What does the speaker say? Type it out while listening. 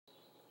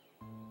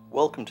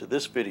Welcome to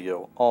this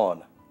video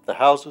on the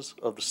Houses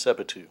of the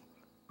Sebettu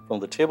from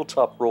the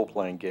tabletop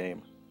role-playing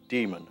game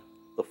Demon,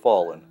 the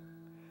Fallen.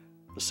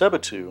 The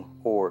Sebettu,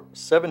 or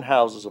Seven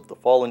Houses of the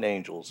Fallen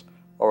Angels,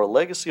 are a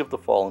legacy of the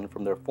Fallen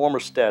from their former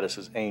status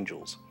as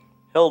angels,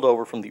 held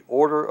over from the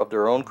order of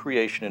their own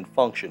creation and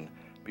function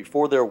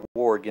before their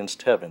war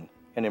against heaven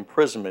and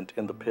imprisonment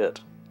in the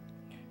pit.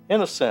 In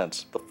a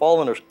sense, the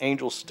Fallen are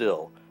angels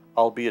still,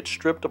 albeit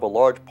stripped of a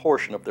large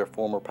portion of their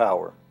former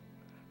power.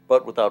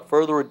 But without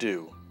further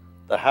ado,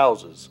 the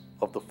Houses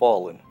of the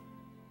Fallen.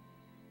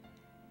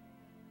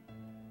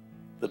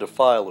 The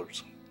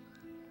Defilers.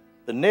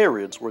 The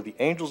Nereids were the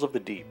angels of the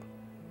deep,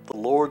 the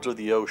lords of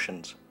the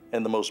oceans,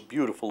 and the most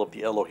beautiful of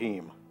the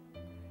Elohim.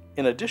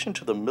 In addition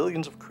to the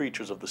millions of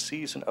creatures of the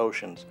seas and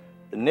oceans,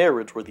 the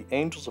Nereids were the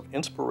angels of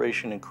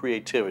inspiration and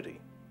creativity.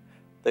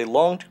 They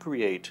longed to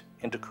create,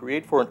 and to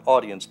create for an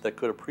audience that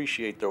could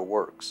appreciate their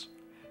works.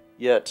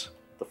 Yet,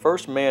 the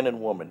first man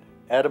and woman,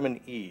 Adam and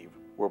Eve,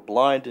 were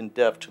blind and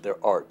deaf to their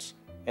arts,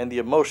 and the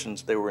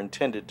emotions they were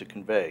intended to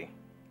convey.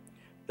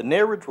 The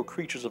Nereids were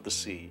creatures of the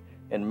sea,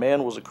 and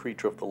man was a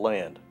creature of the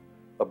land,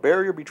 a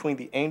barrier between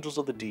the angels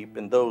of the deep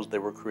and those they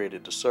were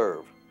created to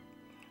serve.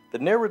 The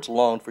Nereids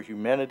longed for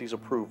humanity's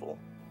approval.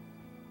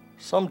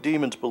 Some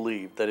demons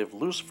believed that if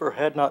Lucifer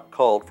had not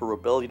called for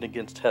rebellion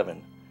against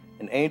heaven,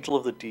 an angel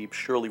of the deep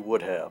surely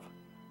would have,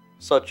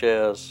 such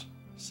as,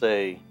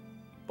 say,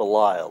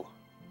 Belial.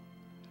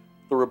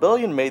 The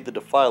rebellion made the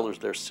Defilers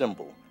their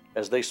symbol,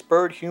 as they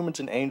spurred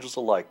humans and angels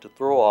alike to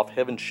throw off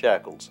heaven's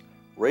shackles,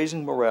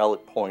 raising morale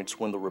at points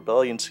when the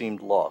rebellion seemed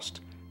lost,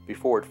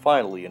 before it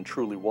finally and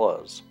truly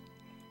was.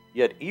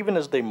 Yet even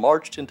as they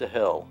marched into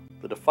hell,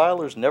 the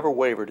Defilers never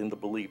wavered in the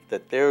belief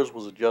that theirs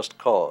was a just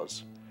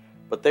cause,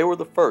 but they were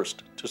the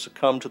first to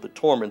succumb to the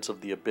torments of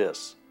the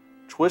abyss,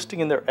 twisting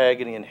in their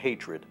agony and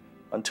hatred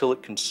until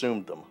it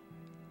consumed them.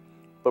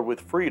 But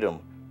with freedom,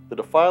 the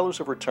Defilers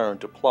have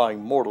returned to plying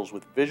mortals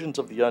with visions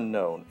of the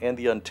unknown and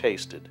the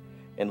untasted,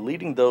 and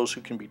leading those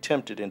who can be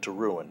tempted into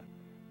ruin.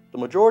 The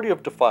majority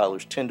of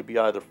Defilers tend to be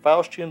either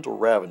Faustians or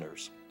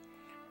Raveners.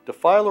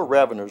 Defiler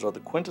Raveners are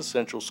the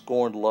quintessential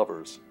scorned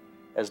lovers.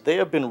 As they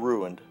have been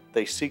ruined,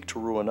 they seek to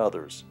ruin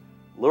others,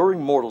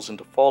 luring mortals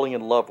into falling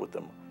in love with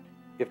them.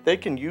 If they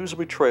can use a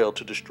betrayal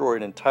to destroy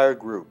an entire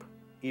group,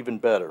 even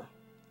better.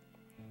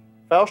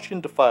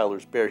 Faustian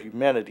Defilers bear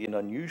humanity an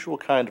unusual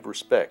kind of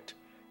respect,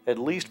 at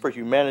least for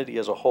humanity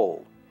as a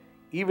whole,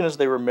 even as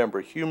they remember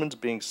humans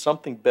being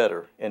something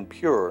better and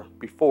purer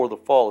before the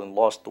Fallen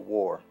lost the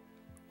war.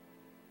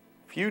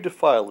 Few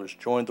Defilers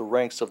joined the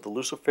ranks of the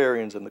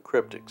Luciferians and the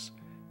Cryptics,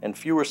 and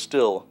fewer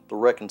still the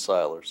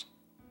Reconcilers.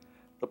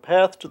 The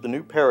path to the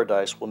new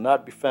paradise will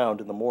not be found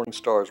in the morning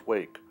star's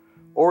wake,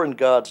 or in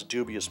God's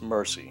dubious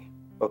mercy,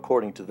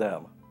 according to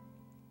them.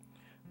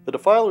 The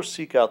Defilers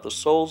seek out the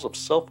souls of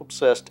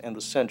self-obsessed and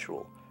the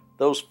sensual,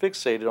 those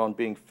fixated on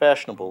being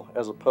fashionable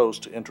as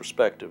opposed to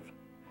introspective.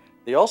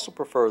 They also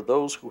prefer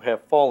those who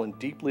have fallen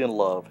deeply in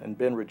love and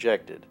been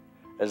rejected,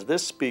 as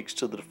this speaks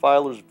to the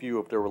Defilers' view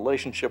of their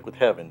relationship with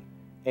heaven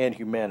and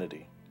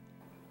humanity.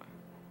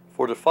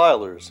 For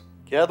Defilers,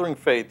 gathering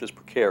faith is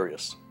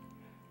precarious.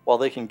 While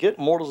they can get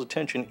mortals'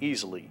 attention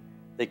easily,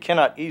 they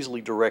cannot easily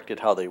direct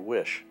it how they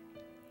wish.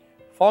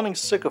 Fawning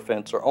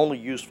sycophants are only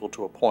useful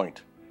to a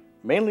point,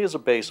 mainly as a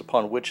base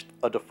upon which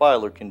a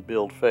Defiler can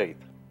build faith.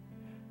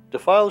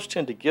 Defilers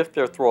tend to gift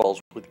their thralls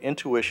with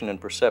intuition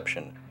and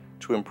perception,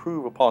 to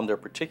improve upon their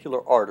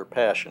particular art or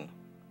passion.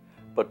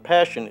 But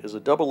passion is a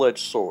double-edged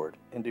sword,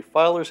 and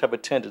Defilers have a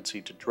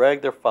tendency to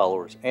drag their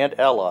followers and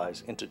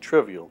allies into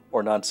trivial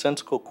or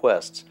nonsensical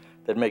quests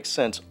that make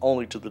sense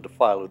only to the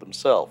Defiler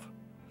themselves.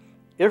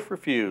 If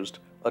refused,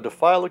 a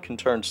Defiler can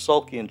turn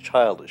sulky and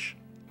childish.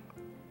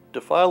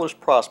 Defilers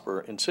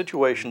prosper in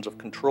situations of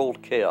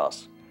controlled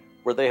chaos,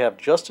 where they have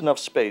just enough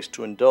space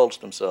to indulge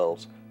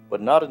themselves, but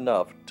not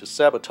enough to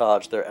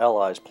sabotage their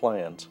allies'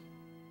 plans.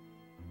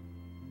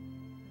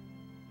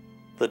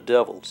 The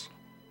Devils.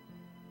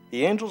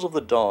 The angels of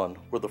the dawn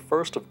were the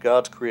first of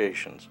God's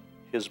creations,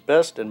 his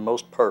best and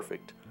most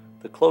perfect,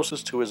 the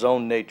closest to his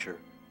own nature,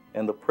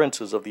 and the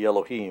princes of the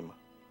Elohim.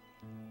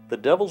 The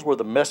devils were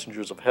the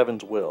messengers of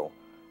heaven's will,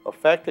 a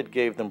fact that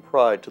gave them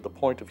pride to the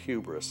point of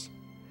hubris,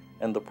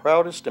 and the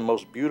proudest and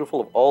most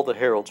beautiful of all the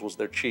heralds was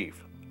their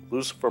chief,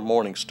 Lucifer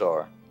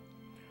Morningstar.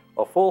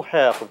 A full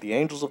half of the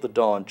angels of the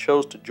dawn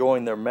chose to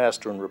join their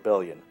master in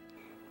rebellion,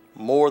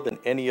 more than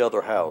any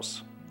other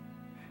house.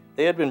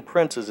 They had been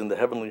princes in the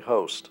heavenly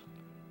host,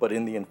 but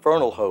in the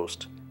infernal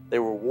host, they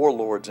were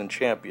warlords and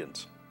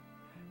champions.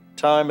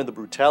 Time and the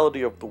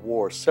brutality of the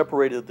war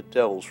separated the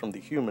devils from the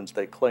humans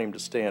they claimed to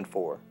stand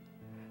for.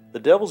 The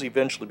devils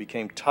eventually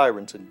became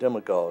tyrants and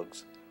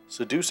demagogues,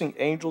 seducing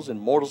angels and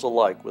mortals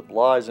alike with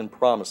lies and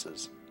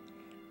promises.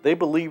 They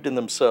believed in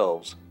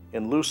themselves,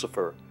 in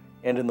Lucifer,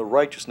 and in the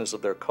righteousness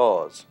of their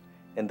cause,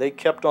 and they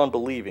kept on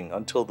believing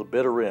until the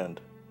bitter end,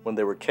 when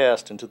they were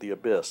cast into the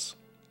abyss.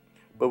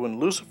 But when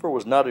Lucifer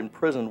was not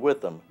imprisoned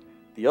with them,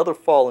 the other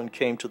fallen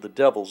came to the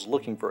devils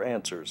looking for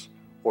answers,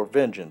 or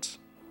vengeance,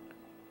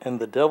 and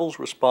the devils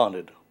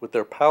responded with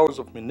their powers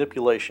of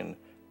manipulation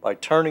by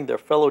turning their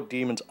fellow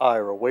demons'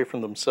 ire away from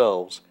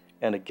themselves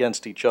and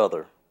against each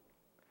other.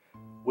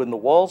 When the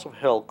walls of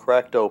hell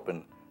cracked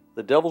open,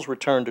 the devils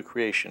returned to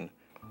creation,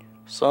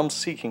 some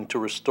seeking to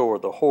restore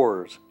the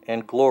horrors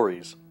and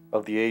glories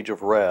of the Age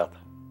of Wrath.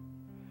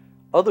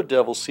 Other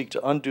devils seek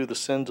to undo the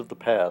sins of the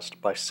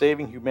past by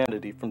saving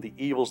humanity from the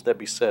evils that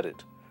beset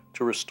it,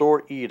 to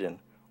restore Eden,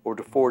 or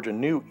to forge a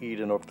new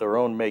Eden of their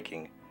own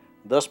making,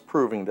 thus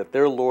proving that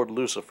their Lord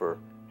Lucifer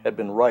had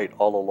been right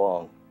all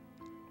along.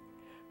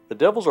 The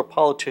devils are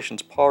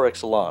politicians par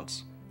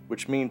excellence,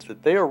 which means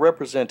that they are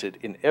represented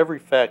in every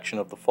faction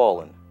of the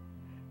fallen.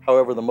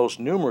 However, the most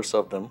numerous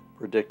of them,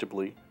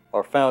 predictably,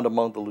 are found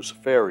among the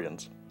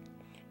Luciferians.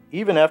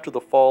 Even after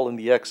the fall and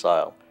the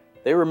exile,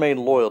 they remain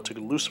loyal to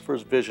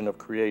Lucifer's vision of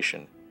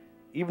creation,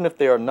 even if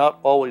they are not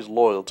always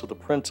loyal to the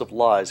Prince of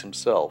Lies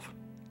himself.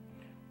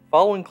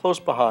 Following close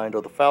behind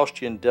are the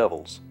Faustian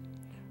devils.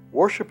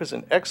 Worship is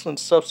an excellent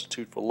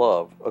substitute for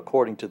love,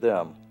 according to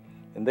them,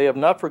 and they have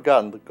not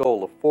forgotten the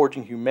goal of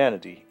forging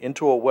humanity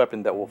into a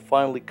weapon that will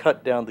finally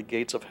cut down the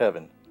gates of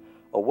heaven,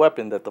 a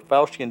weapon that the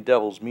Faustian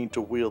devils mean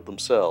to wield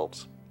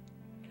themselves.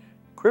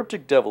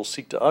 Cryptic devils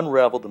seek to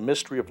unravel the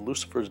mystery of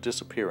Lucifer's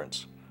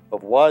disappearance,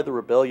 of why the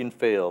rebellion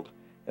failed,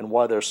 and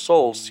why their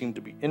souls seem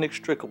to be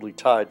inextricably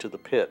tied to the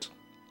pit.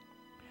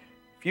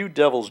 Few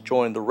devils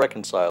join the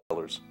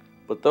reconcilers,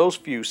 but those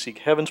few seek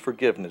heaven's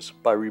forgiveness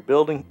by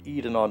rebuilding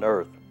Eden on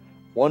earth,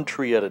 one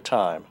tree at a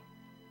time.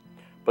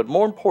 But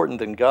more important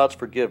than God's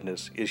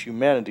forgiveness is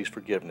humanity's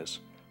forgiveness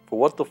for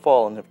what the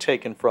fallen have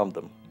taken from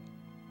them.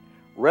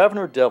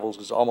 Ravener devils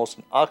is almost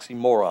an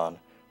oxymoron,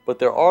 but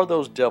there are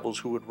those devils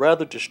who would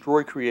rather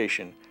destroy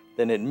creation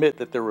than admit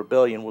that their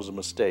rebellion was a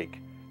mistake,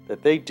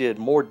 that they did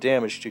more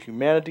damage to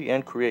humanity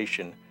and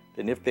creation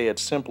than if they had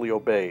simply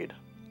obeyed.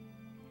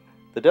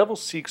 The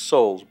devils seek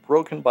souls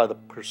broken by the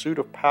pursuit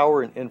of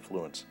power and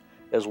influence,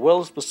 as well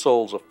as the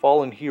souls of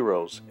fallen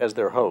heroes as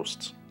their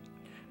hosts.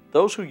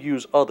 Those who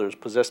use others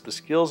possess the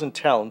skills and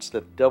talents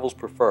that the devils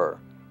prefer: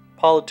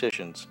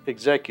 politicians,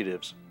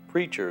 executives,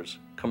 preachers,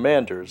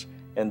 commanders,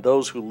 and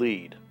those who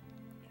lead.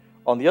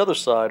 On the other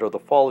side are the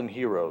fallen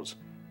heroes,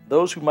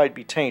 those who might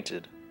be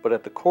tainted, but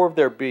at the core of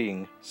their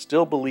being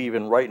still believe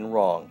in right and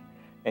wrong,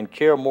 and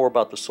care more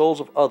about the souls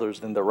of others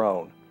than their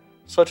own,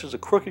 such as a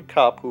crooked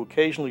cop who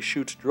occasionally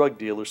shoots drug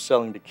dealers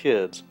selling to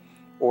kids,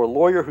 or a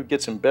lawyer who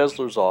gets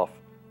embezzlers off,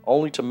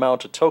 only to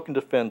mount a token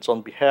defense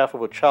on behalf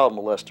of a child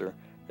molester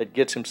that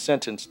gets him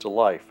sentenced to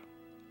life.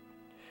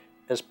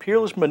 As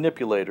peerless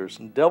manipulators,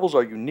 devils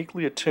are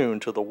uniquely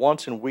attuned to the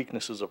wants and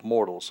weaknesses of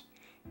mortals,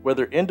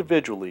 whether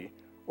individually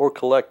or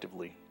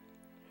collectively.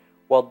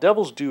 While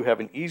devils do have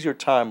an easier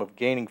time of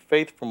gaining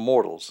faith from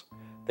mortals,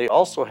 they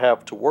also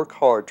have to work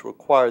hard to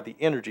acquire the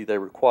energy they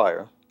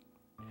require.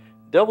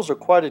 Devils are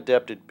quite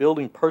adept at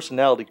building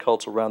personality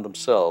cults around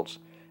themselves,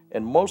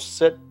 and most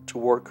set to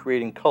work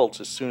creating cults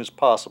as soon as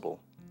possible.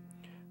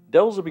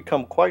 Devils have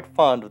become quite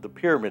fond of the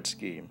pyramid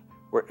scheme,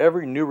 where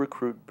every new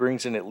recruit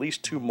brings in at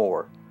least two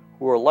more,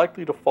 who are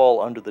likely to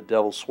fall under the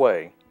devil's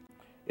sway.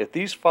 If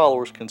these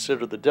followers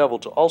consider the devil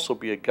to also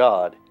be a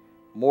god,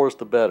 more is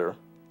the better.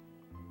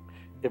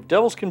 If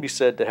devils can be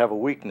said to have a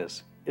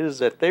weakness, it is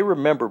that they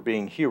remember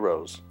being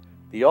heroes,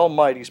 the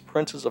Almighty's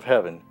princes of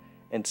heaven,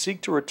 and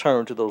seek to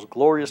return to those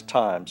glorious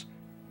times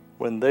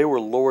when they were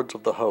lords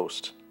of the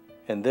host,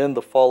 and then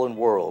the fallen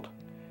world,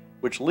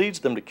 which leads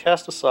them to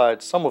cast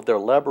aside some of their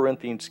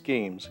labyrinthine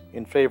schemes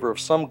in favor of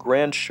some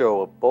grand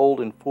show of bold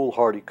and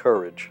foolhardy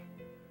courage.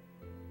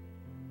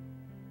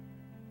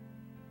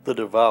 The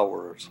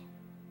Devourers.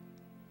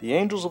 The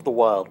angels of the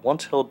wild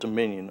once held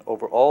dominion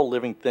over all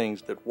living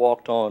things that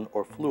walked on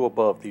or flew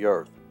above the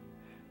earth.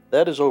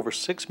 That is over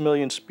 6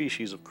 million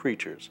species of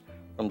creatures,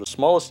 from the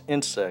smallest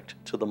insect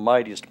to the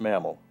mightiest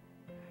mammal.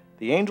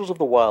 The angels of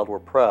the wild were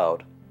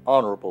proud,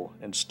 honorable,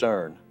 and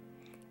stern.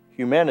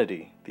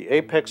 Humanity, the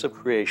apex of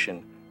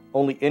creation,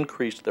 only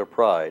increased their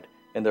pride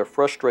and their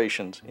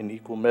frustrations in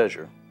equal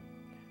measure.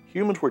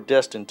 Humans were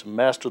destined to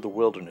master the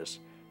wilderness,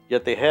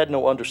 yet they had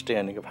no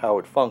understanding of how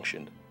it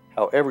functioned,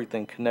 how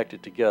everything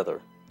connected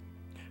together.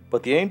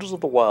 But the angels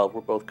of the wild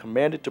were both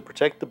commanded to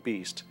protect the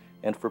beast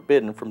and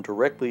forbidden from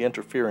directly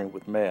interfering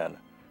with man,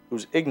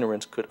 whose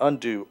ignorance could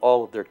undo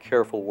all of their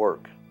careful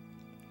work.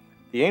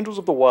 The angels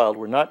of the wild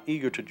were not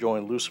eager to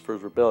join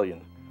Lucifer's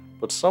rebellion,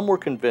 but some were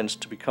convinced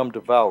to become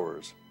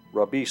Devourers,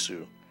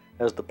 Rabisu,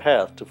 as the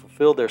path to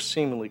fulfill their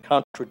seemingly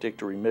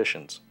contradictory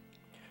missions.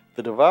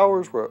 The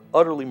Devourers were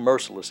utterly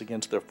merciless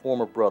against their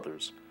former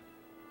brothers,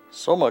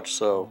 so much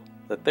so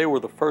that they were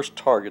the first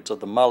targets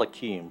of the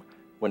Malakim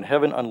when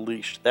heaven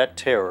unleashed that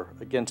terror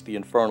against the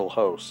infernal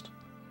host.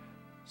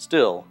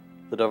 Still,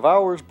 the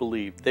Devourers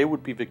believed they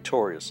would be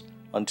victorious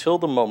until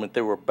the moment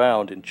they were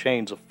bound in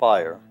chains of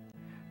fire.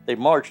 They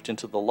marched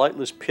into the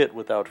lightless pit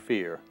without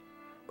fear,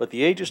 but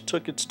the ages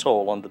took its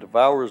toll on the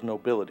Devourers'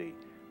 nobility,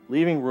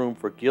 leaving room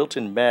for guilt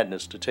and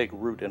madness to take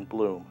root and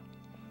bloom.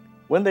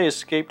 When they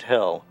escaped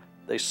hell,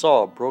 they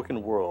saw a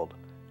broken world,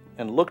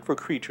 and looked for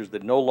creatures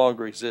that no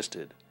longer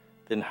existed,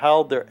 then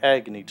howled their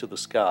agony to the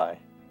sky.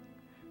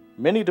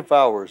 Many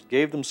Devourers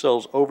gave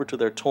themselves over to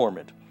their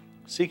torment,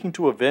 seeking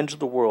to avenge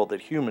the world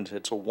that humans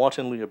had so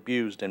wantonly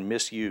abused and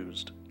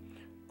misused.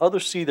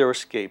 Others see their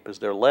escape as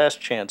their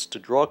last chance to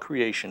draw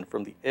creation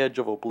from the edge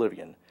of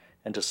oblivion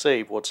and to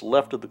save what's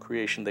left of the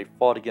creation they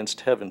fought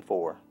against heaven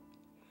for.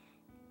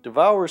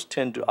 Devourers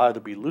tend to either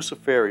be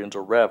Luciferians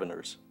or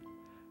Raveners.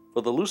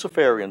 For the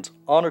Luciferians,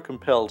 honor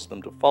compels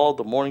them to follow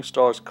the Morning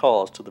Star's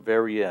cause to the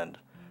very end,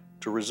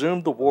 to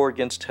resume the war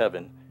against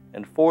heaven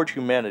and forge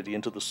humanity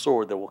into the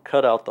sword that will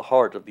cut out the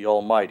heart of the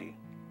Almighty.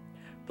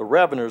 The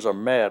Raveners are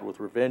mad with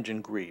revenge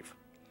and grief.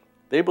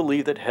 They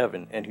believe that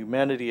heaven and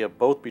humanity have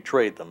both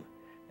betrayed them,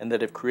 and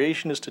that if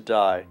creation is to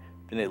die,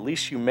 then at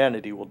least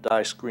humanity will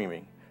die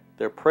screaming,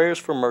 their prayers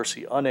for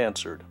mercy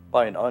unanswered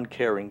by an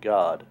uncaring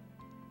God.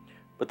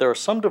 But there are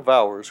some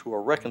Devourers who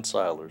are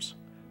reconcilers,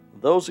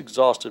 those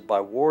exhausted by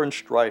war and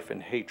strife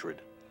and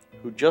hatred,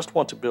 who just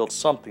want to build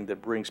something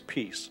that brings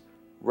peace,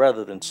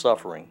 rather than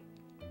suffering.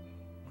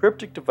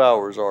 Cryptic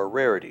Devourers are a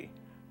rarity,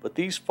 but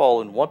these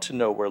fallen want to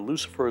know where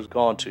Lucifer has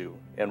gone to,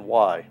 and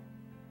why.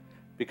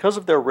 Because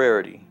of their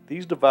rarity,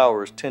 these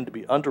Devourers tend to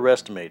be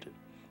underestimated,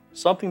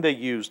 something they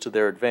use to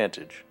their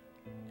advantage.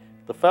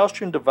 The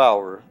Faustian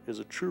Devourer is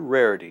a true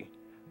rarity,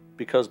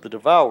 because the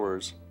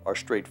Devourers are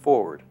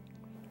straightforward.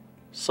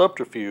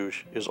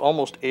 Subterfuge is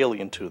almost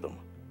alien to them,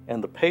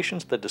 and the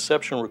patience that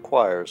deception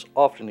requires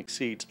often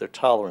exceeds their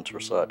tolerance for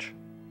such.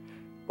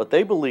 But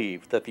they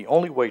believe that the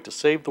only way to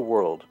save the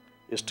world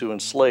is to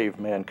enslave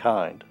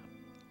mankind.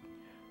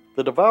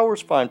 The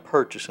Devourers find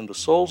purchase in the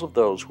souls of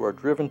those who are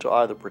driven to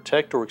either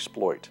protect or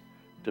exploit,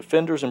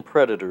 defenders and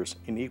predators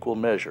in equal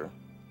measure,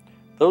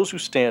 those who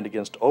stand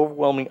against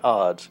overwhelming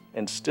odds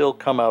and still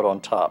come out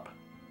on top.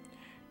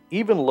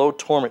 Even low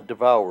torment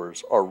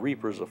Devourers are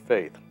reapers of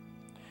faith.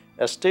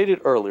 As stated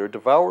earlier,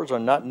 Devourers are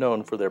not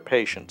known for their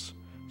patience,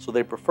 so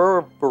they prefer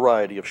a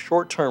variety of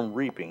short-term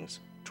reapings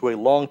to a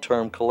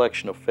long-term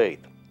collection of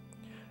faith.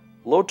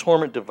 Low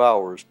torment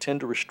Devourers tend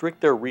to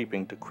restrict their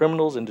reaping to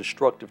criminals and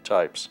destructive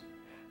types.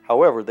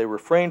 However, they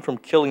refrain from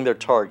killing their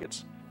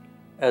targets,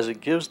 as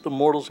it gives the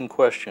mortals in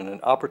question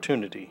an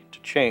opportunity to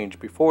change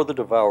before the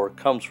Devourer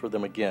comes for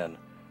them again,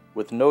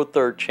 with no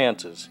third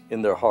chances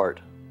in their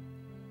heart.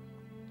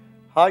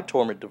 High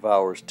torment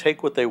Devourers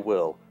take what they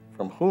will,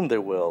 from whom they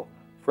will,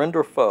 friend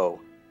or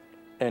foe,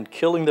 and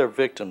killing their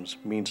victims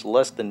means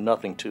less than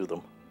nothing to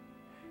them.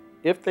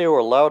 If they are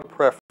allowed a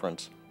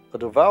preference, a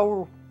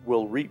Devourer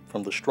will reap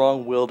from the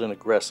strong-willed and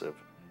aggressive,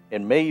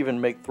 and may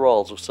even make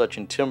thralls of such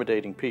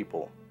intimidating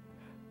people.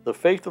 The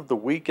faith of the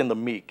weak and the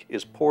meek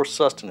is poor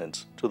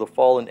sustenance to the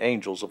fallen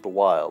angels of the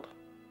wild.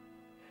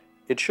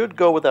 It should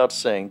go without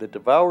saying that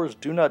Devourers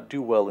do not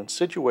do well in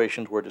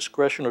situations where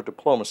discretion or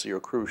diplomacy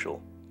are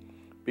crucial.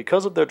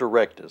 Because of their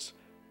directness,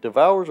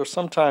 Devourers are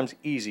sometimes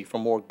easy for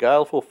more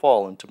guileful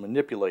fallen to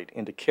manipulate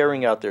into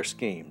carrying out their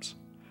schemes.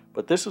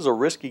 But this is a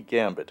risky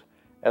gambit,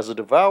 as a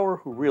Devourer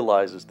who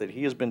realizes that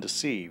he has been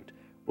deceived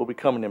will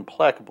become an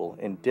implacable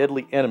and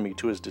deadly enemy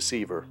to his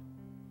deceiver.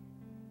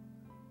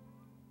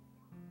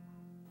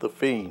 The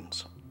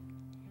Fiends.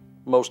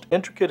 Most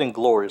intricate and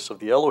glorious of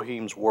the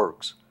Elohim's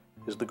works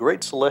is the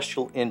great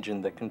celestial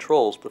engine that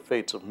controls the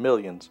fates of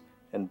millions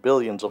and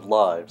billions of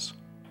lives.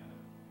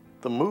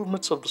 The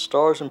movements of the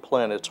stars and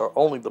planets are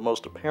only the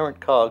most apparent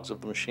cogs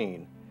of the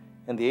machine,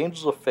 and the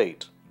angels of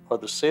fate are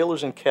the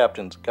sailors and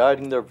captains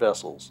guiding their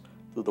vessels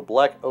through the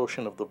black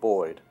ocean of the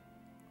void.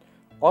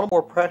 On a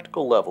more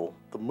practical level,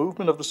 the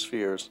movement of the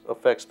spheres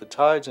affects the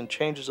tides and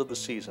changes of the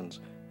seasons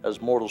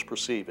as mortals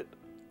perceive it.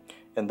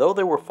 And though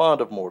they were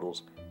fond of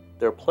mortals,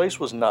 their place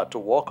was not to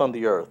walk on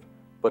the earth,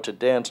 but to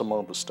dance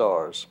among the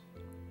stars.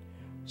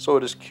 So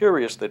it is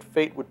curious that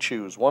fate would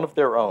choose one of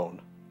their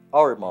own,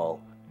 Arimal,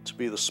 to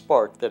be the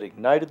spark that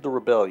ignited the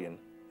rebellion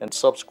and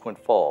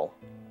subsequent fall.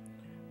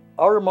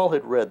 Arimal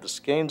had read the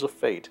skeins of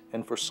fate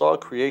and foresaw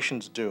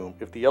creation's doom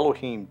if the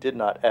Elohim did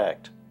not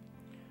act.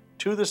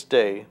 To this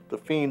day, the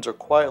Fiends are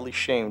quietly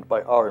shamed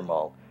by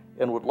Arimal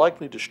and would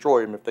likely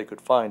destroy him if they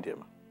could find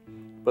him.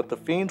 But the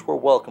Fiends were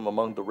welcome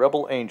among the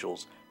rebel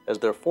angels, as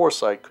their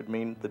foresight could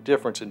mean the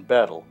difference in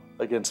battle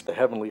against the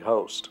heavenly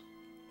host.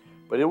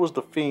 But it was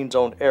the Fiends'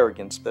 own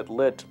arrogance that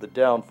led to the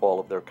downfall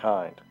of their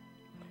kind.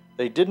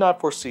 They did not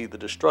foresee the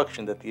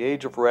destruction that the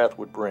Age of Wrath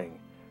would bring,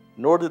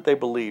 nor did they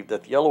believe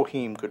that the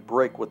Elohim could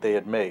break what they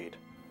had made.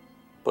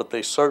 But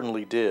they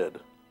certainly did.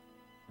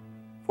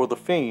 For the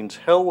Fiends,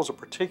 hell was a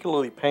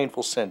particularly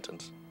painful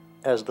sentence,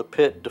 as the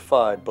pit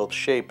defied both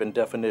shape and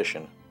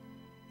definition.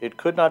 It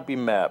could not be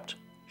mapped,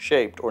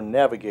 shaped, or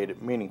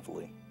navigated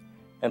meaningfully.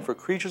 And for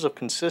creatures of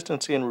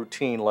consistency and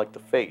routine like the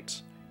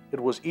Fates, it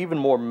was even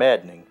more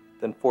maddening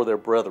than for their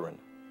brethren.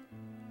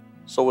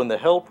 So when the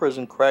hell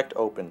prison cracked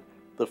open,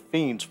 the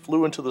Fiends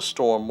flew into the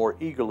storm more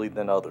eagerly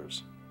than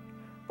others.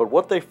 But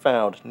what they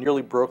found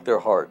nearly broke their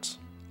hearts.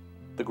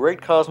 The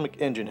great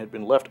cosmic engine had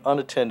been left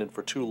unattended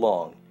for too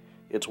long.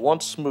 Its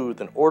once smooth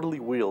and orderly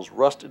wheels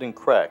rusted and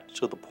cracked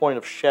to the point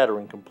of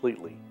shattering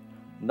completely,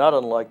 not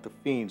unlike the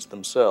Fiends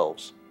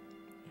themselves.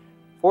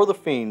 For the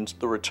Fiends,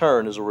 the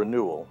return is a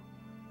renewal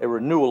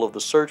of the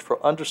search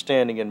for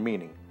understanding and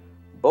meaning,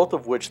 both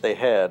of which they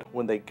had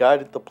when they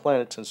guided the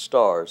planets and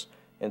stars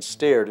and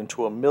stared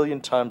into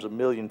 1,000,000 times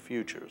 1,000,000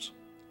 futures.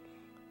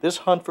 This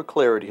hunt for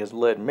clarity has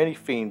led many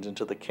fiends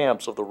into the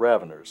camps of the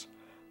Raveners,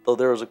 though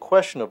there is a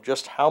question of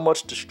just how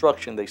much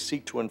destruction they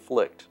seek to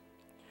inflict.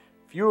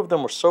 Few of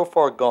them are so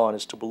far gone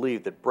as to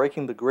believe that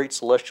breaking the great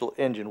celestial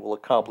engine will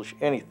accomplish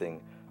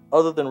anything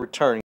other than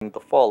returning the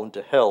fallen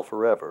to hell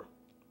forever.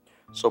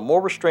 So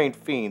more restrained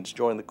fiends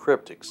join the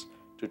cryptics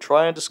to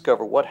try and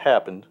discover what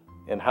happened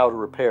and how to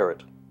repair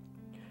it.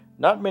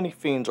 Not many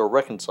fiends are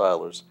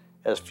reconcilers,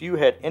 as few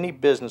had any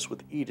business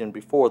with Eden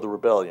before the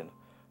rebellion,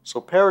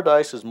 so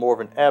paradise is more of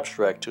an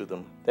abstract to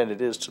them than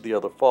it is to the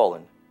other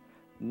fallen,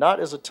 not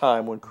as a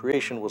time when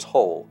creation was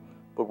whole,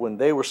 but when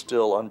they were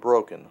still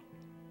unbroken.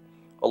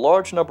 A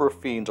large number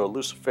of fiends are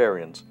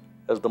Luciferians,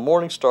 as the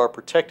Morning Star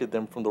protected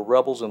them from the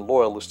rebels and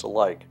loyalists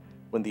alike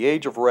when the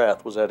Age of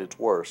Wrath was at its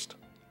worst.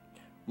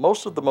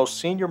 Most of the most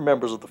senior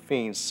members of the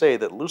Fiends say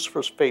that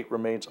Lucifer's fate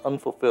remains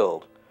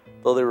unfulfilled,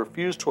 though they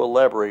refuse to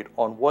elaborate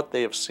on what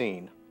they have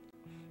seen.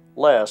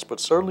 Last, but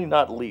certainly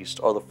not least,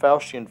 are the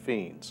Faustian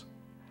Fiends.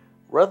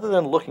 Rather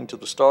than looking to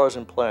the stars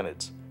and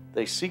planets,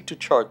 they seek to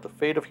chart the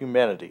fate of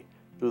humanity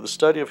through the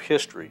study of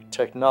history,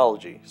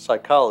 technology,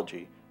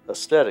 psychology,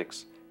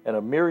 aesthetics, and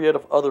a myriad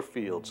of other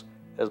fields,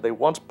 as they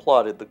once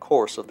plotted the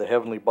course of the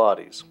heavenly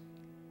bodies.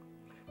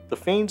 The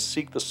Fiends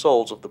seek the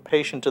souls of the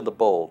patient and the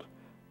bold,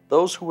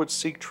 those who would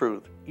seek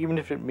truth even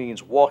if it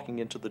means walking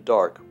into the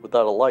dark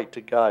without a light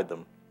to guide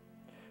them.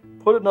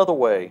 Put another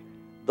way,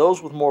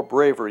 those with more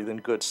bravery than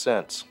good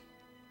sense.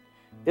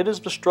 It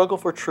is the struggle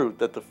for truth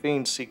that the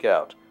Fiends seek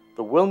out,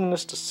 the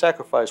willingness to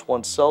sacrifice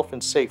oneself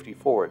and safety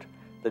for it,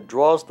 that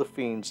draws the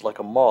Fiends like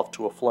a moth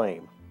to a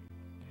flame.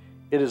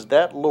 It is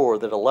that lure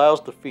that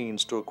allows the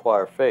Fiends to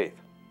acquire faith.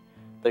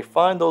 They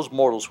find those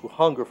mortals who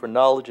hunger for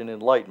knowledge and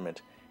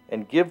enlightenment,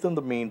 and give them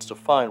the means to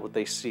find what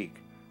they seek,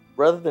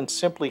 rather than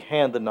simply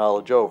hand the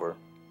knowledge over.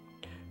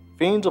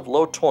 Fiends of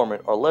low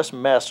torment are less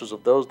masters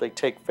of those they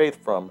take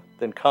faith from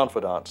than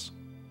confidants.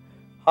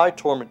 High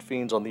torment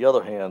fiends, on the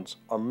other hand,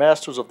 are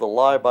masters of the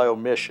lie by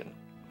omission.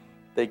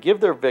 They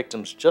give their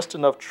victims just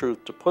enough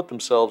truth to put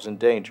themselves in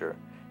danger,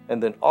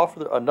 and then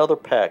offer another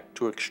pack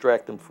to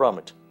extract them from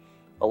it,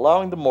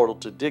 allowing the mortal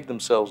to dig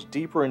themselves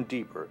deeper and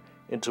deeper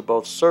into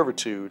both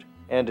servitude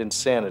and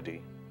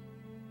insanity.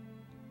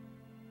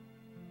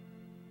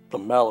 The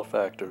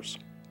Malefactors.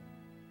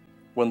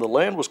 When the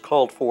land was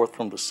called forth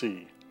from the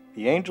sea,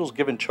 the angels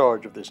given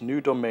charge of this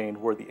new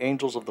domain were the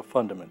angels of the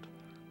Fundament,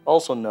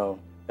 also known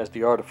as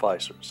the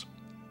Artificers.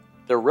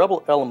 Their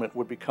rebel element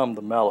would become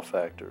the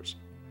Malefactors,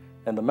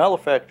 and the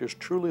Malefactors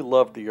truly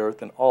loved the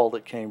earth and all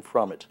that came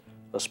from it,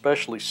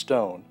 especially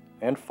stone,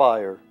 and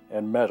fire,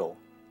 and metal.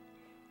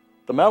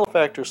 The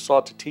Malefactors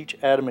sought to teach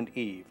Adam and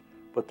Eve,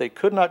 but they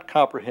could not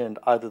comprehend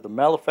either the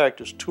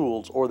Malefactors'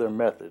 tools or their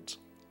methods.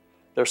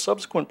 Their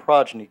subsequent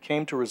progeny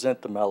came to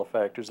resent the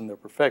Malefactors and their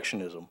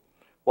perfectionism,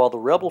 while the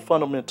rebel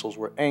fundamentals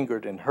were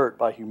angered and hurt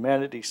by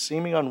humanity's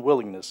seeming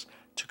unwillingness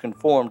to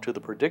conform to the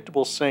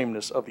predictable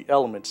sameness of the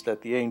elements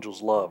that the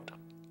angels loved.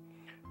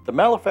 The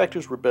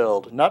Malefactors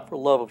rebelled not for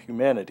love of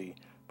humanity,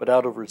 but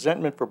out of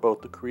resentment for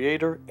both the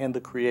Creator and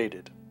the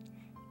created.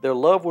 Their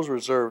love was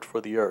reserved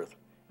for the earth,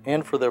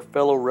 and for their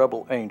fellow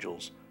rebel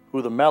angels,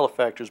 who the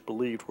Malefactors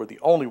believed were the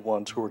only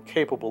ones who were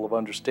capable of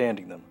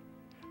understanding them.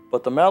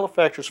 But the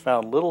Malefactors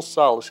found little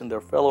solace in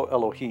their fellow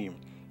Elohim,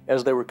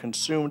 as they were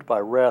consumed by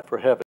wrath for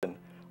heaven,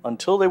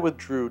 until they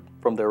withdrew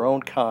from their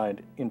own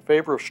kind in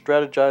favor of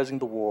strategizing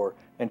the war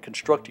and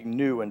constructing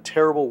new and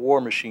terrible war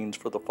machines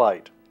for the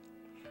fight.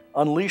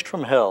 Unleashed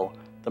from hell,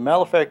 the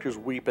Malefactors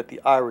weep at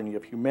the irony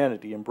of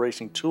humanity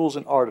embracing tools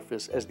and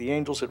artifice as the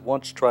angels had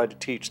once tried to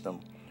teach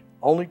them,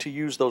 only to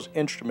use those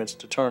instruments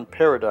to turn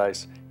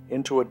paradise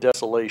into a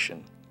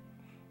desolation.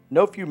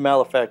 No few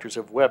Malefactors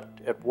have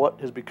wept at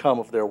what has become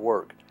of their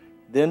work.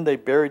 Then they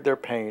buried their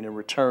pain and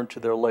returned to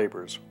their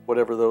labors,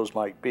 whatever those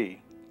might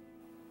be.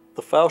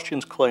 The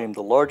Faustians claim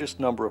the largest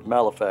number of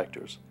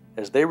Malefactors,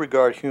 as they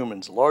regard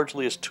humans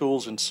largely as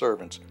tools and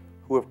servants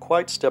who have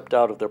quite stepped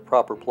out of their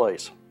proper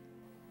place.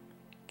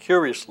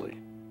 Curiously,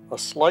 a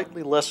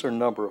slightly lesser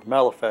number of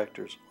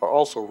Malefactors are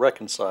also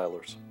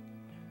reconcilers.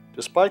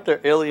 Despite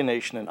their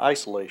alienation and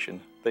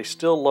isolation, they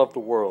still love the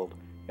world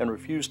and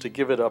refuse to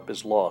give it up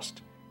as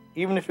lost,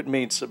 even if it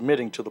means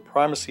submitting to the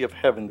primacy of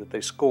heaven that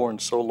they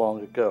scorned so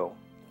long ago.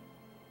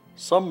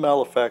 Some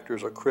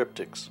Malefactors are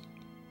cryptics.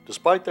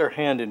 Despite their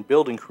hand in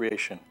building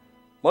creation,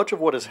 much of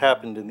what has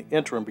happened in the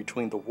interim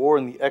between the war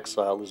and the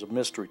exile is a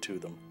mystery to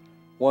them,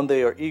 one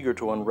they are eager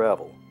to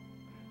unravel.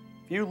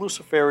 Few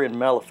Luciferian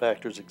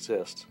Malefactors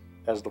exist,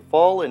 as the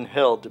fall and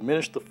hell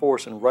diminished the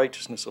force and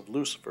righteousness of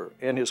Lucifer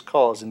and his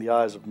cause in the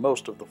eyes of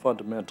most of the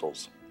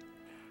fundamentals.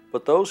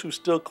 But those who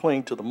still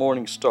cling to the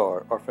Morning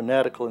Star are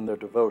fanatical in their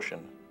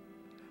devotion.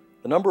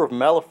 The number of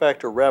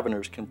Malefactor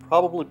Raveners can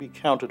probably be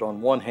counted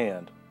on one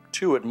hand,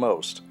 2 at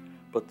most,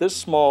 but this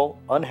small,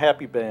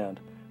 unhappy band,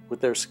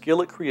 with their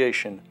skill at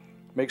creation,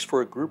 makes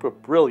for a group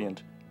of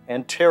brilliant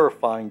and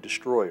terrifying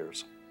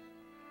destroyers.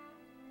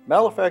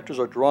 Malefactors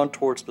are drawn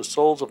towards the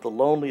souls of the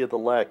lonely and the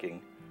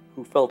lacking,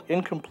 who felt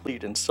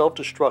incomplete and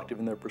self-destructive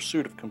in their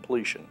pursuit of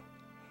completion.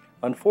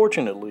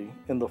 Unfortunately,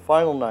 in the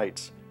final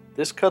nights,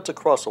 this cuts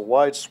across a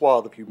wide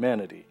swath of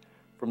humanity,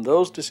 from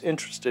those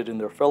disinterested in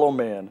their fellow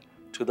man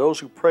to those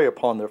who prey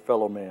upon their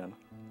fellow man.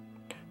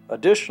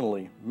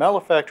 Additionally,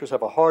 malefactors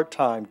have a hard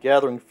time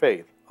gathering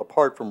faith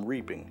apart from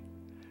reaping.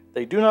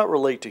 They do not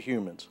relate to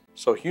humans,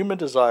 so human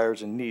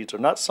desires and needs are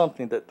not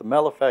something that the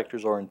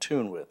malefactors are in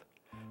tune with,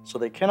 so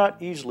they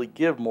cannot easily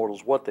give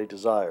mortals what they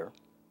desire.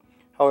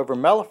 However,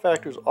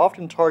 malefactors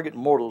often target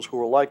mortals who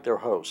are like their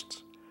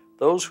hosts,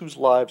 those whose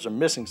lives are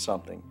missing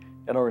something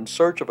and are in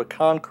search of a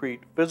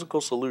concrete,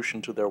 physical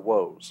solution to their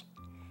woes.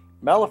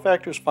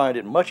 Malefactors find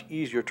it much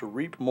easier to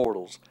reap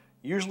mortals,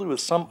 usually with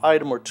some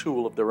item or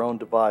tool of their own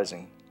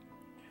devising.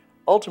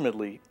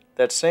 Ultimately,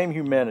 that same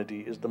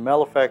humanity is the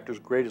malefactors'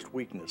 greatest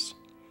weakness.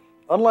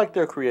 Unlike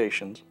their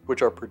creations,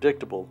 which are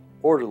predictable,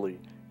 orderly,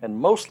 and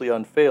mostly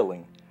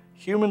unfailing,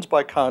 humans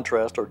by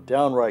contrast are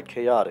downright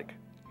chaotic.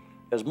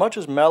 As much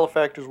as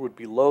malefactors would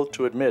be loath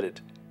to admit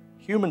it,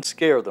 humans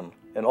scare them,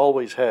 and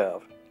always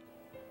have.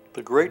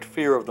 The great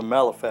fear of the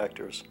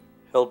malefactors,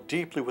 held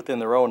deeply within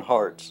their own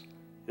hearts,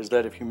 is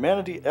that if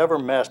humanity ever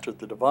mastered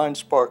the divine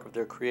spark of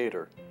their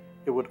Creator,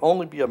 it would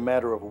only be a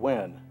matter of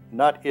when,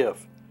 not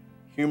if,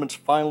 humans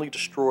finally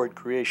destroyed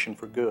creation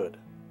for good.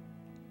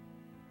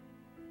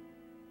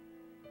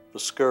 The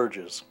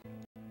Scourges.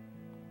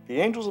 The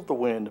angels of the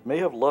wind may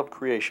have loved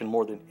creation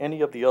more than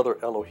any of the other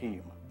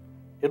Elohim.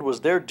 It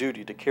was their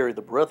duty to carry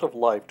the breath of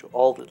life to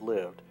all that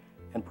lived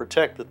and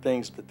protect the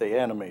things that they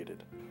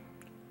animated.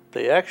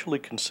 They actually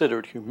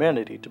considered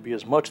humanity to be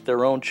as much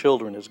their own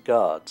children as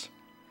gods.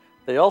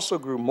 They also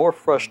grew more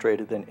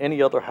frustrated than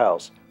any other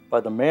house by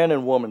the man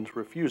and woman's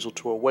refusal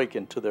to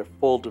awaken to their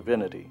full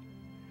divinity.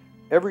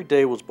 Every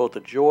day was both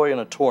a joy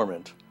and a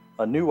torment,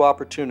 a new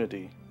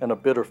opportunity and a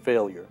bitter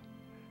failure.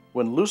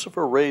 When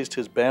Lucifer raised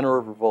his banner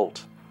of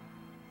revolt,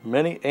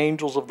 many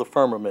angels of the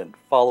firmament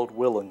followed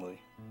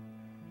willingly.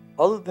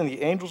 Other than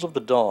the angels of the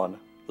dawn,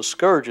 the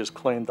Scourges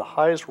claimed the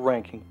highest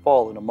ranking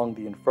fallen among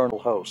the infernal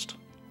host.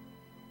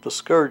 The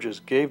Scourges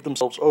gave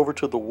themselves over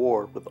to the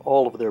war with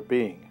all of their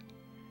being.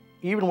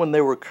 Even when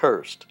they were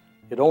cursed,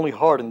 it only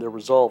hardened their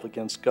resolve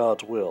against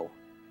God's will.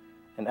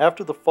 And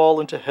after the fall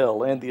into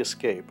hell and the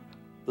escape,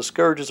 the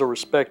Scourges are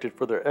respected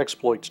for their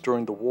exploits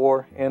during the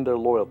war and their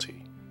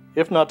loyalty,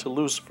 if not to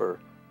Lucifer,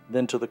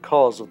 then to the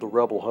cause of the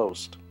rebel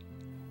host.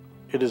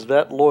 It is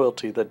that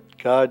loyalty that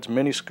guides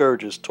many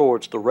Scourges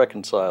towards the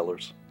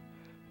Reconcilers.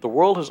 The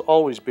world has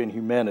always been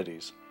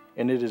humanity's,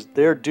 and it is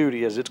their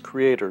duty as its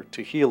creator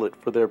to heal it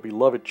for their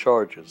beloved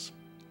charges.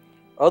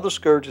 Other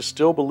Scourges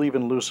still believe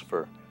in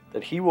Lucifer,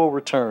 that he will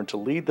return to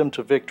lead them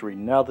to victory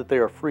now that they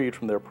are freed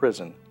from their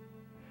prison.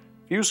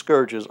 Few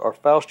Scourges are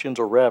Faustians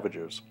or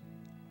Ravagers.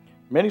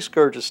 Many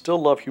Scourges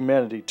still love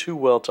humanity too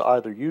well to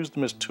either use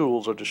them as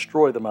tools or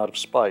destroy them out of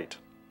spite.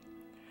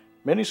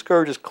 Many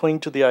Scourges cling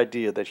to the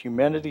idea that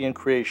humanity and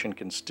creation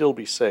can still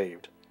be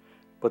saved,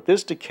 but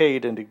this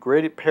decayed and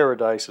degraded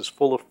paradise is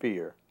full of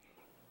fear.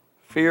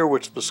 Fear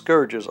which the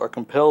Scourges are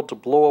compelled to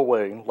blow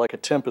away like a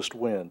tempest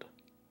wind.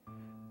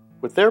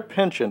 With their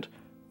penchant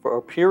for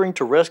appearing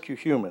to rescue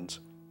humans,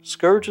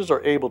 Scourges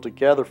are able to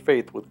gather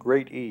faith with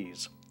great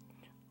ease.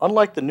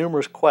 Unlike the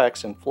numerous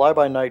quacks and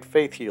fly-by-night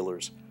faith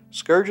healers,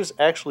 Scourges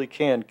actually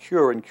can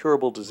cure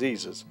incurable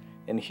diseases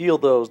and heal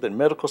those that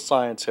medical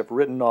science have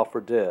written off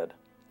for dead.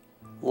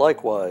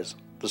 Likewise,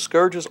 the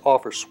Scourges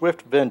offer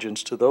swift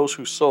vengeance to those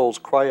whose souls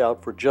cry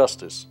out for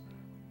justice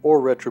or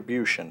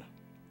retribution.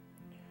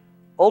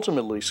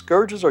 Ultimately,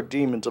 Scourges are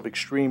demons of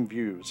extreme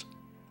views.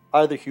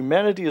 Either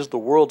humanity is the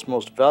world's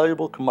most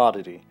valuable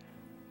commodity,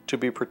 to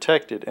be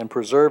protected and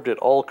preserved at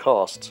all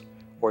costs,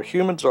 or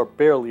humans are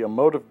barely a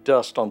mote of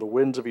dust on the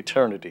winds of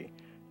eternity,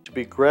 to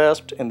be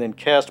grasped and then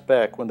cast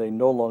back when they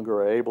no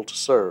longer are able to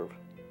serve.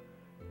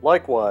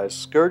 Likewise,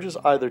 Scourges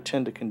either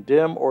tend to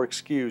condemn or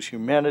excuse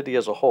humanity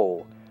as a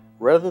whole,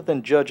 rather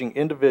than judging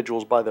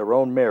individuals by their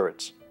own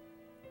merits,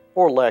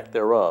 or lack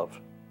thereof.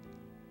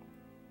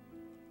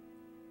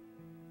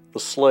 The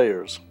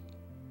Slayers.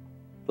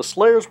 The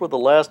Slayers were the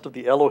last of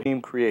the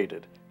Elohim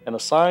created, and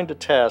assigned a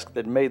task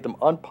that made them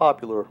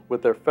unpopular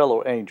with their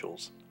fellow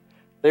angels.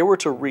 They were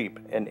to reap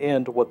and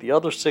end what the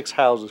other 6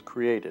 houses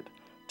created,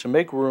 to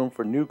make room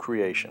for new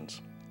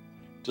creations.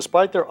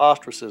 Despite their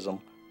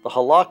ostracism, the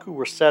Halaku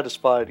were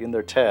satisfied in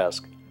their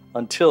task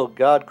until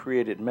God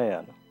created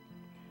man.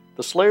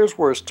 The Slayers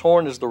were as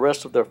torn as the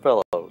rest of their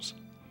fellows.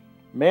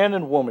 Man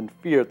and woman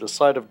feared the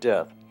sight of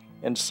death,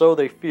 and so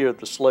they feared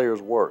the Slayers'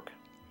 work.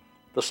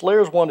 The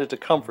Slayers wanted to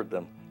comfort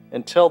them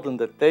and tell them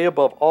that they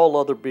above all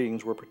other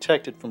beings were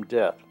protected from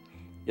death,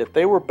 yet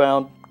they were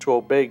bound to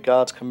obey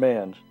God's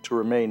command to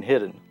remain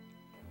hidden,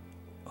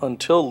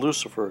 until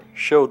Lucifer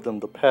showed them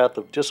the path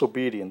of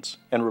disobedience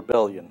and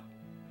rebellion.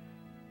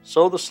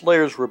 So the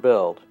Slayers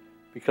rebelled,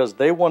 because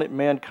they wanted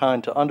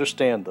mankind to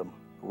understand them,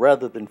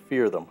 rather than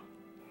fear them.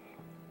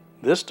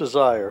 This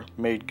desire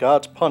made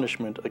God's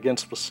punishment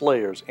against the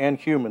Slayers and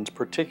humans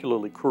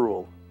particularly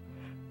cruel.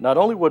 Not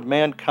only would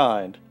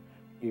mankind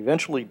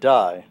eventually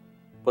die,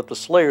 but the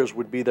Slayers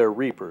would be their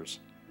reapers,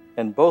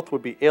 and both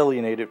would be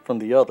alienated from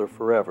the other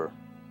forever.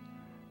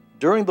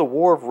 During the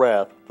War of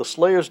Wrath, the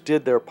Slayers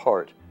did their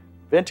part,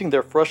 venting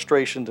their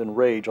frustrations and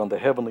rage on the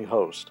heavenly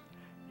host,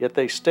 yet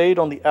they stayed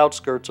on the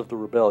outskirts of the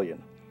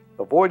rebellion,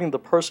 avoiding the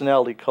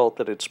personality cult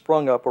that had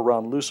sprung up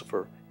around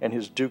Lucifer and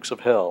his Dukes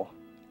of Hell.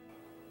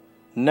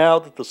 Now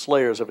that the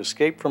Slayers have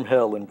escaped from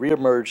Hell and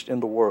re-emerged in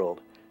the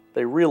world,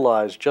 they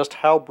realize just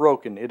how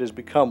broken it has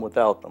become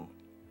without them.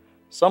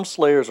 Some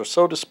Slayers are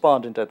so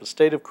despondent at the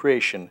state of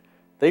creation,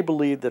 they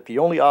believe that the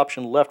only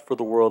option left for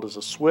the world is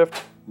a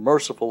swift,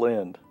 merciful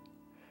end.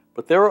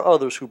 But there are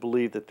others who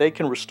believe that they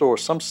can restore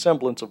some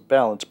semblance of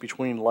balance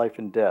between life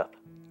and death.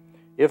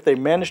 If they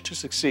manage to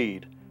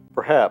succeed,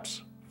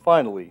 perhaps,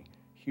 finally,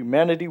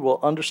 humanity will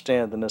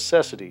understand the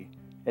necessity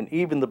and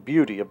even the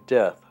beauty of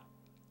death.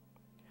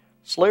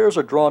 Slayers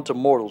are drawn to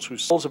mortals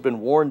whose souls have been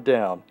worn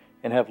down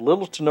and have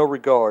little to no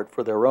regard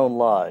for their own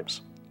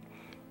lives.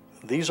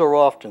 These are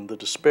often the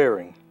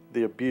despairing,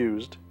 the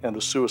abused, and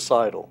the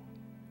suicidal.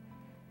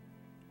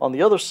 On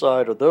the other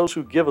side are those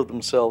who give of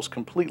themselves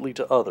completely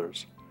to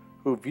others,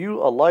 who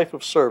view a life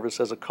of service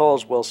as a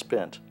cause well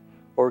spent,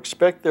 or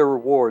expect their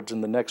rewards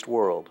in the next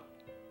world.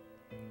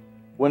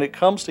 When it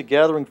comes to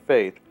gathering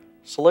faith,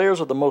 Slayers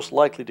are the most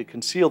likely to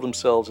conceal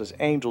themselves as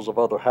angels of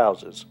other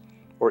houses,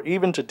 or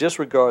even to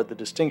disregard the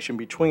distinction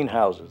between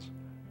houses,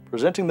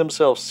 presenting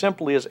themselves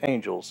simply as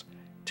angels,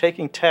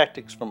 taking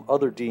tactics from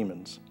other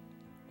demons.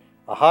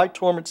 A high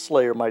torment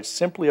Slayer might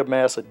simply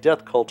amass a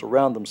death cult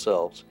around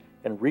themselves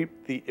and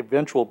reap the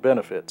eventual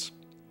benefits.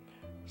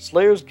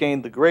 Slayers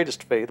gained the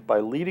greatest faith by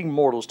leading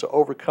mortals to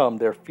overcome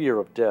their fear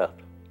of death.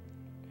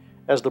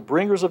 As the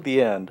bringers of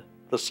the end,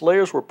 the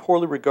Slayers were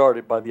poorly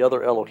regarded by the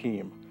other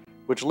Elohim,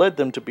 which led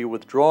them to be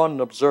withdrawn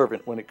and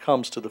observant when it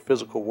comes to the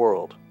physical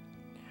world.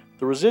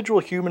 The residual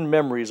human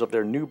memories of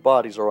their new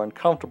bodies are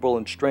uncomfortable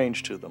and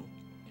strange to them.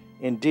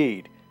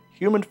 Indeed,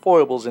 human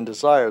foibles and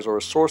desires are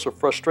a source of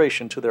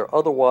frustration to their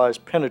otherwise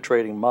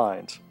penetrating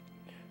minds.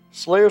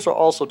 Slayers are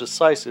also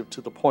decisive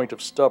to the point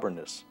of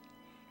stubbornness.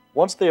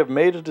 Once they have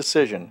made a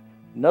decision,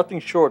 nothing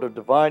short of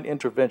divine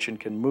intervention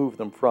can move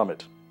them from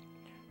it.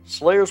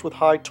 Slayers with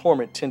high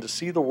torment tend to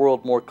see the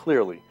world more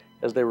clearly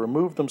as they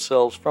remove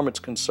themselves from its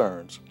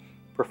concerns,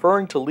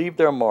 preferring to leave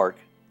their mark,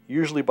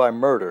 usually by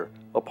murder,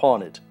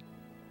 upon it,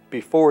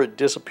 before it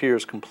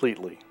disappears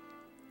completely.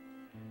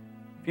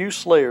 Few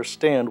Slayers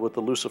stand with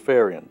the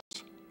Luciferians.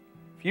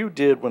 Few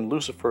did when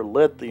Lucifer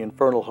led the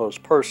infernal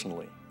host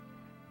personally.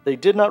 They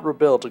did not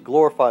rebel to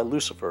glorify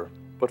Lucifer,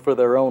 but for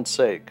their own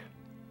sake.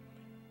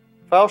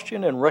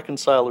 Faustian and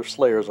Reconciler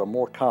Slayers are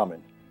more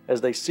common, as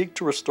they seek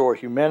to restore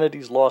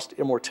humanity's lost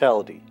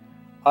immortality,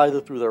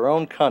 either through their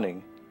own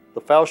cunning,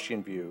 the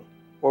Faustian view,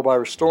 or by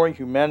restoring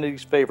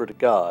humanity's favor to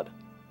God,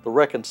 the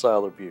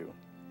Reconciler view.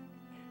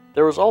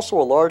 There is also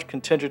a large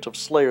contingent of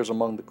Slayers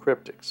among the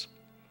cryptics.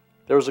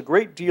 There is a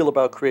great deal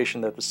about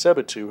creation that the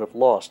Sebettu have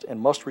lost and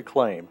must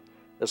reclaim,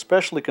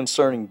 especially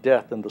concerning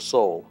death and the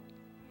soul.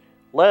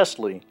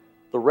 Lastly,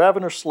 the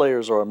Ravener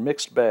Slayers are a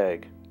mixed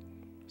bag.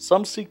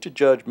 Some seek to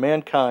judge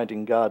mankind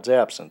in God's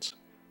absence.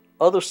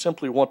 Others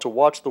simply want to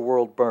watch the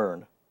world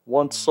burn,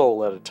 one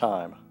soul at a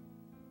time.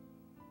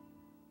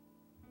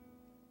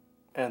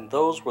 And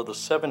those were the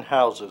 7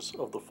 houses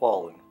of the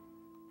fallen.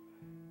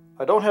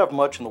 I don't have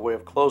much in the way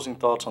of closing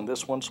thoughts on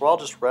this one, so I'll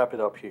just wrap it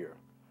up here.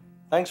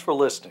 Thanks for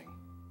listening.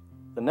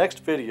 The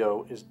next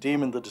video is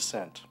Demon the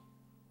Descent.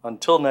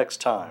 Until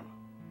next time.